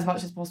people as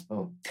much as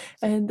possible.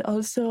 And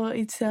also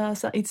it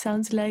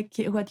sounds like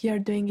what you're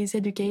doing is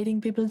educating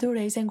people to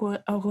raising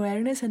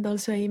awareness and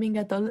also aiming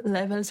at all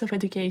levels of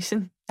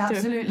education.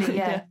 Absolutely,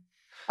 yeah.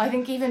 I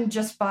think even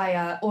just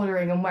by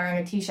ordering and wearing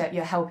a T-shirt,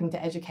 you're helping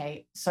to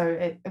educate.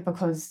 So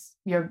because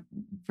you're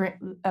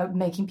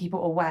making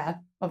people aware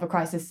of a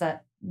crisis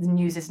that the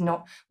news is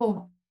not.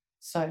 Well,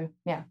 so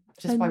yeah,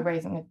 just by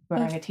wearing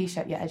a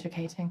T-shirt, you're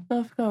educating.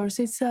 Of course,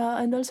 it's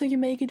and also you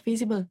make it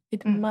visible.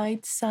 It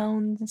might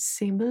sound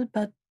simple,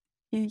 but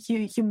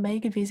you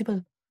make it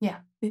visible. Yeah,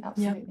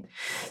 absolutely.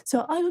 Yeah.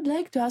 So I would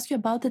like to ask you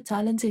about the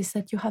challenges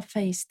that you have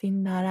faced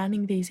in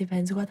running these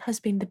events. What has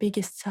been the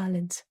biggest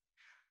challenge?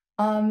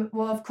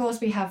 Well, of course,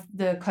 we have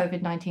the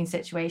COVID-19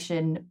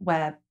 situation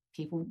where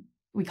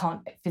we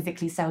can't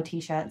physically sell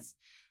T-shirts,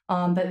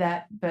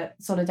 but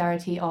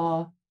Solidarity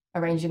are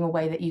arranging a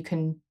way that you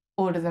can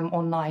order them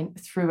online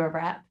through a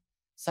rep.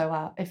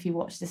 So if you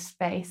watch this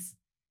space,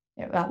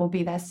 that will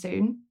be there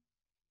soon.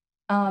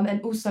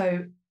 And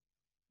also,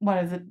 one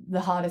of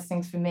the hardest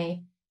things for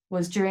me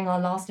was during our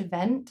last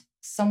event,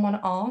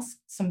 someone asked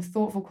some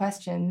thoughtful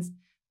questions,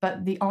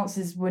 but the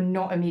answers were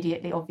not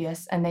immediately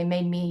obvious, and they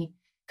made me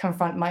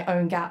confront my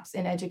own gaps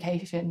in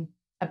education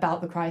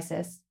about the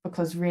crisis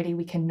because really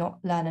we cannot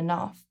learn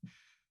enough.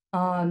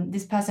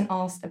 This person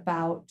asked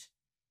about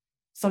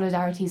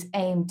Solidarity's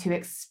aim to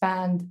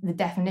expand the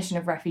definition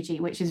of refugee,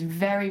 which is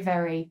very,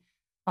 very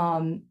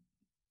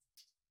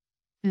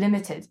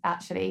limited,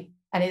 actually.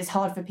 And it's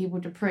hard for people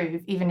to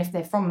prove, even if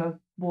they're from a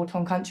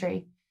war-torn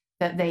country,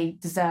 that they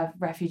deserve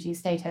refugee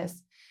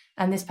status.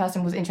 And this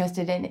person was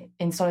interested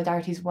in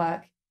Solidarity's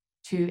work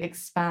to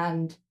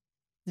expand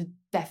the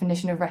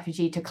definition of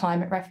refugee to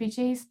climate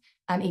refugees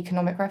and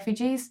economic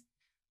refugees.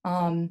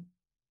 And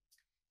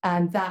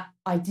that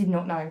I did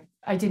not know.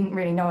 I didn't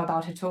really know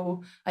about at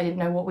all. I didn't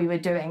know what we were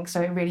doing.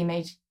 So it really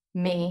made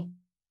me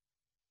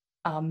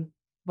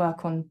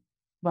work on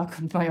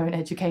my own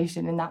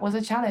education. And that was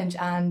a challenge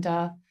and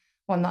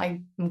one that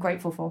I'm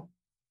grateful for.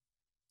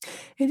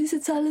 It is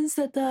a challenge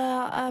that,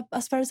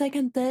 as far as I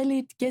can tell,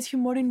 it gets you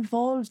more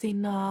involved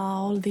in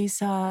all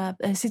these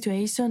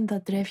situations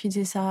that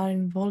refugees are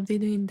involved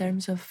in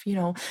terms of,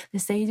 the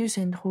status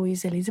and who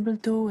is eligible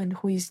to and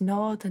who is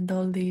not, and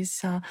all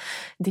these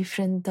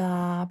different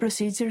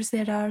procedures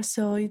there are.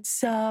 So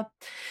it's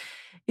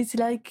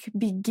like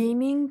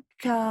beginning,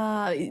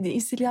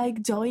 it's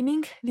like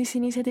joining this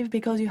initiative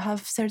because you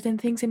have certain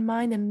things in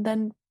mind and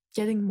then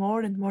getting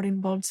more and more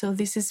involved. So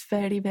this is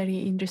very, very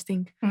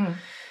interesting. Mm.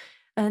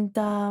 And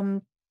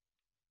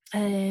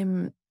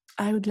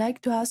I would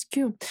like to ask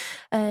you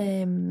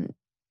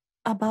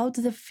about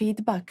the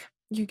feedback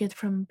you get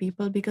from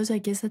people, because I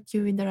guess that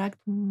you interact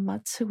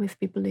much with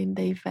people in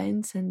the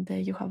events and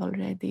you have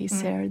already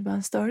shared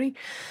one story.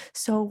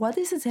 So what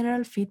is the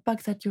general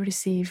feedback that you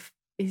receive?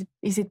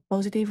 Is it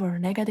positive or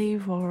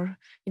negative? Or,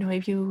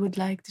 if you would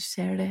like to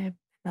share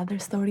another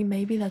story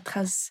maybe that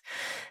has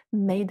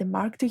made a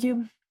mark to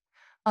you?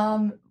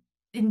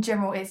 In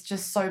general, it's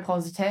just so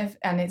positive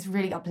and it's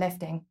really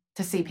uplifting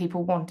to see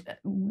people want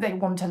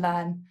to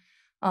learn.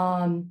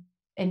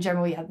 In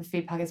general, yeah, the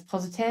feedback is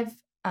positive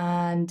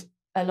and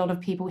a lot of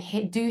people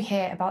do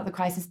hear about the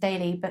crisis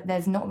daily, but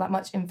there's not that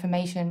much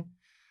information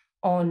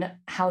on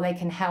how they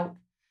can help,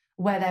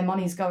 where their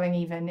money's going,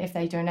 even if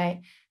they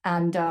donate.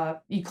 And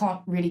you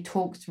can't really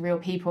talk to real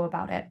people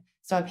about it.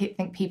 So I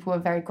think people are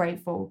very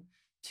grateful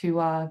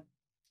to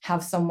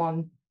have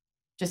someone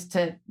just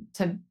to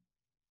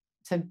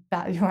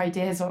bat your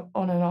ideas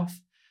on and off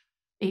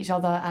each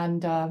other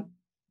and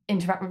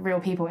interact with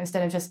real people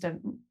instead of just a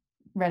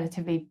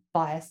relatively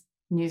biased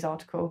news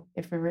article,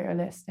 if we're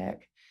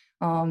realistic.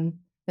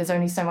 There's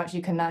only so much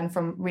you can learn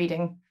from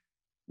reading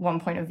one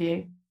point of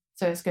view.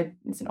 So it's good.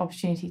 It's an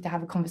opportunity to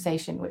have a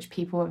conversation, which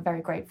people are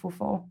very grateful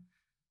for.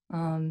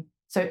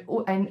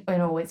 So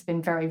in all, it's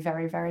been very,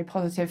 very, very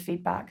positive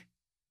feedback.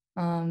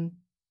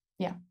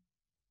 Yeah.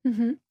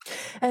 Mm-hmm.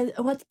 And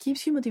what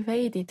keeps you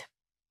motivated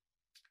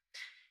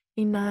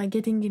in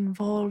getting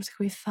involved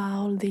with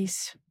all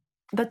this?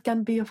 That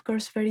can be, of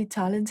course, very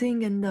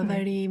challenging and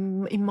very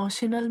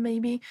emotional,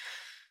 maybe.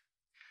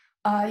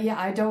 Yeah,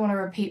 I don't want to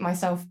repeat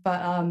myself,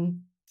 but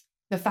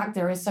the fact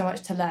there is so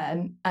much to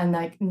learn and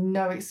like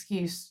no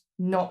excuse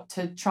not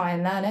to try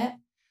and learn it.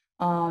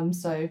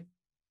 So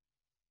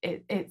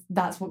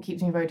that's what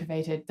keeps me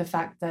motivated. The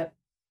fact that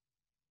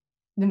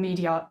the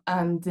media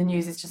and the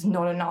news is just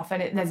not enough,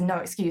 and there's no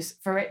excuse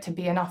for it to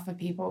be enough for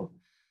people.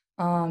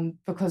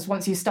 Because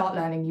once you start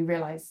learning, you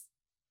realize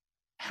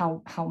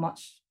how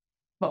much.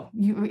 Well,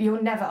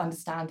 you'll never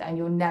understand, and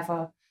you'll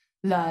never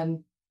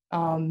learn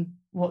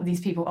what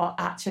these people are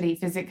actually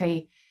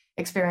physically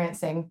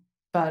experiencing.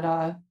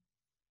 But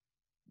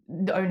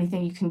the only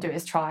thing you can do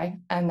is try,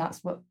 and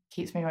that's what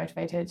keeps me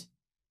motivated.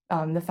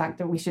 The fact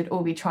that we should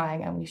all be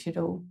trying, and we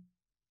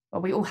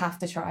all have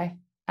to try.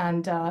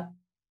 And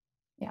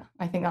yeah,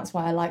 I think that's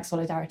why I like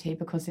Solidarity,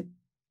 because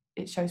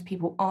it shows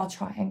people are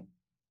trying.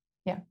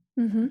 Yeah,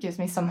 gives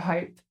me some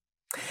hope.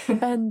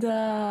 And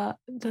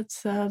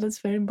that's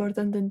very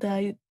important. And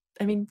I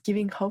mean,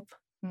 giving hope,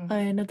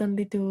 not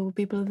only to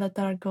people that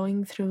are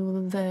going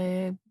through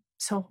the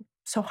so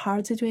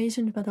hard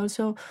situations, but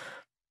also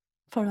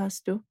for us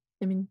too.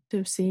 I mean,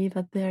 to see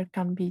that there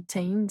can be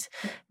change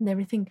and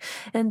everything.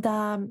 And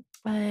I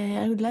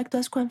would like to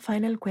ask one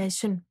final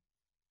question.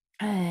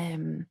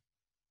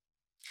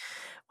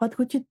 What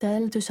would you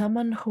tell to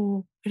someone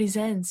who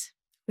resents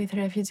with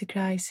refugee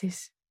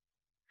crisis?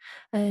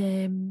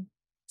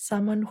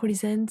 Someone who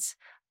resents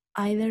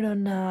either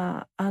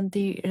on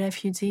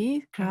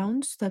anti-refugee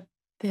grounds, that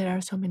there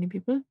are so many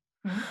people,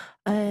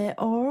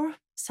 or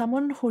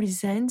someone who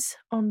resents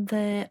on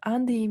the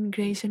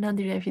anti-immigration,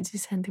 anti-refugee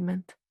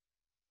sentiment?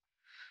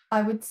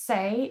 I would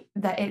say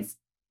that it's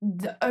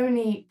the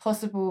only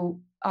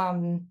possible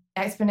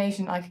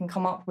explanation I can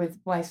come up with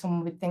why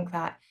someone would think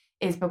that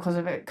is because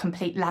of a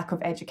complete lack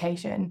of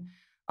education.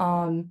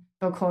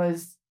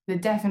 Because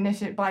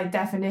by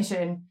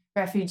definition,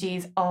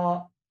 refugees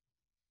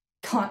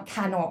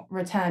cannot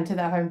return to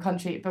their home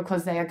country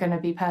because they are going to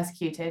be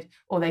persecuted,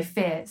 or they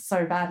fear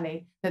so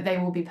badly that they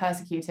will be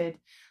persecuted.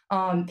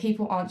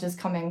 People aren't just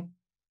coming.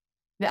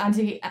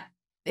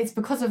 It's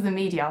because of the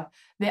media.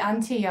 The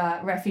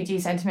anti-refugee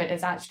sentiment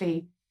is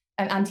actually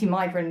an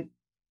anti-migrant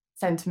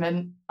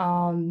sentiment,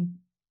 and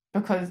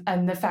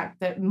the fact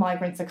that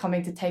migrants are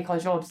coming to take our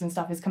jobs and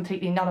stuff is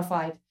completely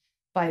nullified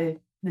by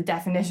the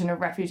definition of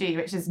refugee,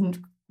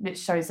 which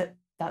shows that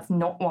that's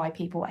not why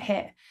people are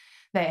here.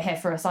 They're here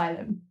for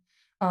asylum.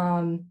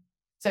 So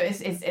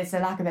it's a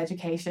lack of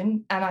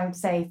education. And I would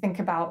say, think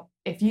about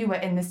if you were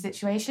in this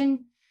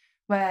situation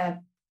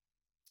where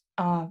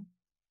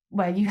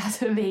you had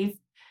to leave.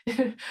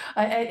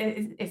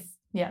 It's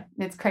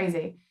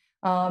crazy.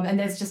 And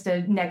there's just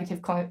a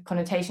negative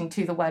connotation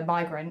to the word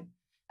migrant.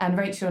 And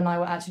Rachel and I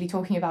were actually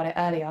talking about it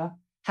earlier,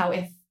 how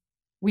if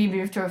we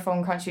moved to a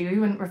foreign country, we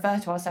wouldn't refer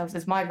to ourselves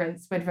as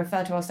migrants, we'd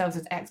refer to ourselves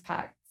as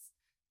expats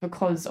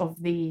because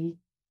of the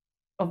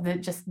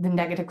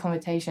negative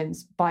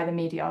connotations by the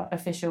media,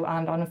 official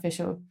and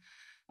unofficial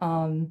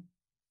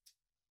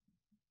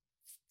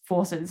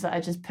forces that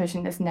are just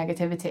pushing this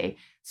negativity.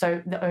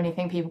 So the only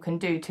thing people can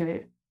do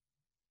to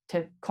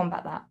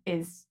combat that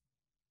is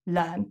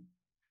learn.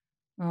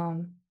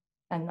 And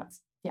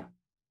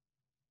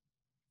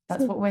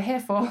that's what we're here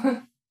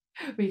for.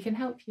 We can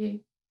help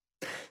you.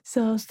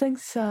 So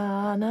thanks,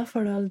 Anna,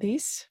 for all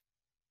this.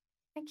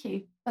 Thank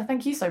you.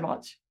 Thank you so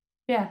much.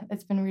 Yeah,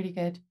 it's been really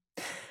good.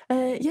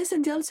 Yes,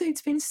 and also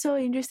it's been so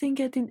interesting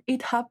that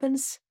it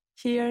happens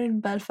here in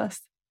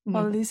Belfast.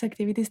 All these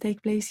activities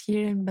take place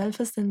here in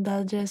Belfast, and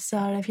that just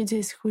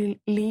refugees who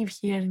live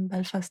here in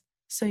Belfast.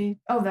 So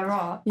there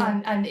are,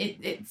 yeah. And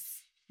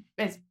it's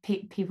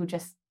people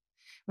just,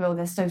 well,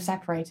 they're so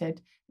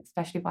separated,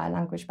 especially by a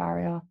language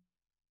barrier.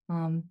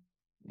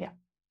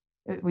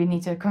 We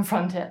need to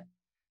confront it,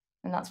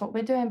 and that's what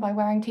we're doing by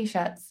wearing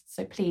T-shirts.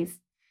 So please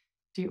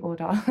do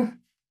order.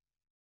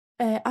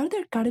 Are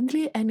there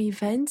currently any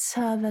events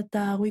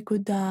that we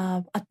could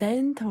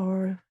attend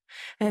or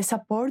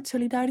support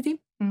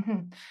Solidarity?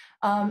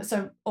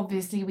 So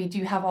obviously we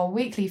do have our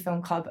weekly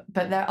film club,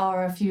 but there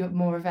are a few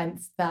more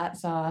events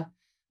that are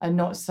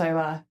not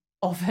so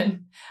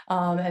often,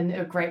 and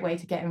a great way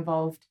to get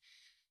involved.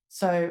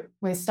 So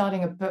we're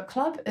starting a book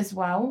club as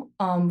well,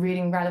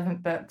 reading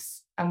relevant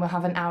books, and we'll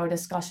have an hour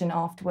discussion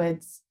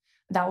afterwards.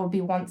 That will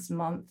be once a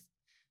month.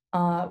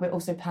 We're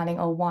also planning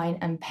a wine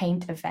and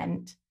paint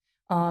event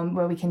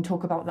where we can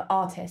talk about the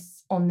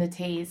artists on the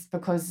teas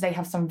because they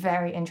have some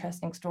very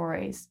interesting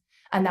stories,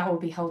 and that will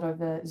be held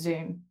over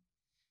Zoom.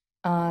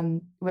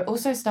 We're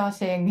also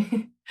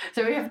starting,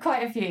 so we have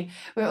quite a few.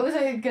 We're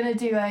also going to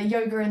do a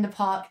yoga in the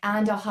park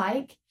and a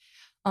hike,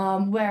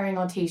 wearing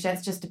our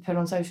t-shirts just to put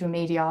on social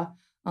media.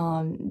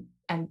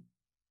 And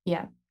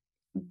yeah,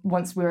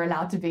 once we're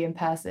allowed to be in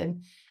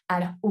person.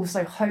 And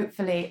also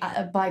hopefully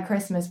by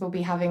Christmas, we'll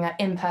be having an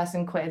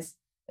in-person quiz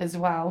as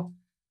well,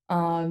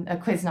 a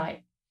quiz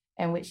night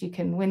in which you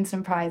can win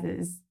some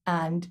prizes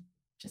and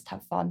just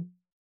have fun.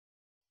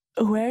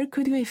 Where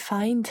could we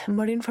find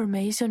more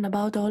information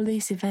about all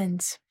these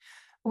events?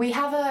 We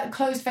have a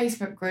closed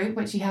Facebook group,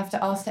 which you have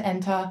to ask to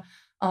enter,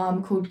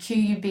 called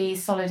QUB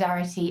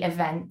Solidarity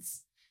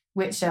Events,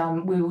 which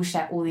we will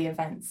share all the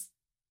events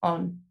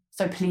on.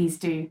 So please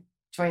do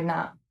join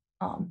that.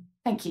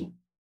 Thank you.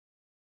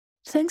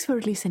 Thanks for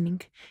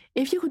listening.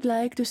 If you would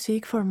like to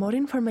seek for more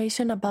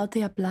information about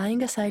the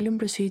applying asylum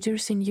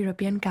procedures in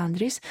European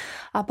countries,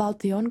 about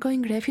the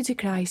ongoing refugee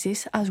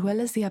crisis, as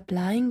well as the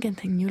applying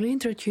and newly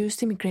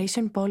introduced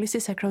immigration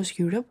policies across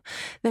Europe,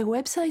 the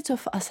websites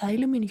of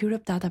Asylum in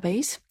Europe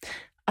database,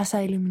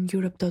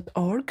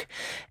 asylumineurope.org,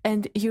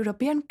 and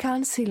European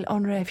Council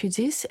on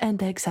Refugees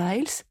and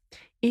Exiles,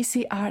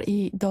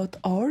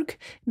 ECRE.org,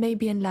 may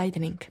be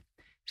enlightening.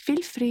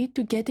 Feel free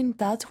to get in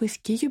touch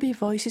with QUB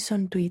Voices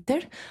on Twitter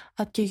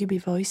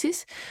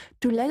 @QUB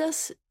to let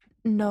us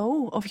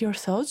know of your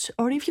thoughts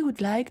or if you would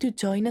like to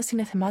join us in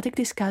a thematic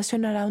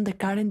discussion around the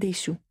current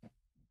issue.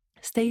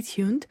 Stay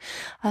tuned,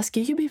 as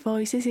QUB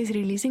Voices is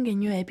releasing a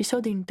new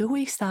episode in 2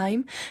 weeks'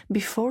 time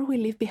before we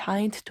leave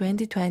behind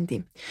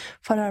 2020.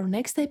 For our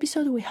next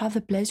episode, we have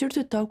the pleasure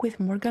to talk with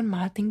Morgan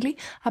Martingley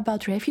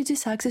about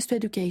refugees' access to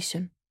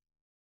education.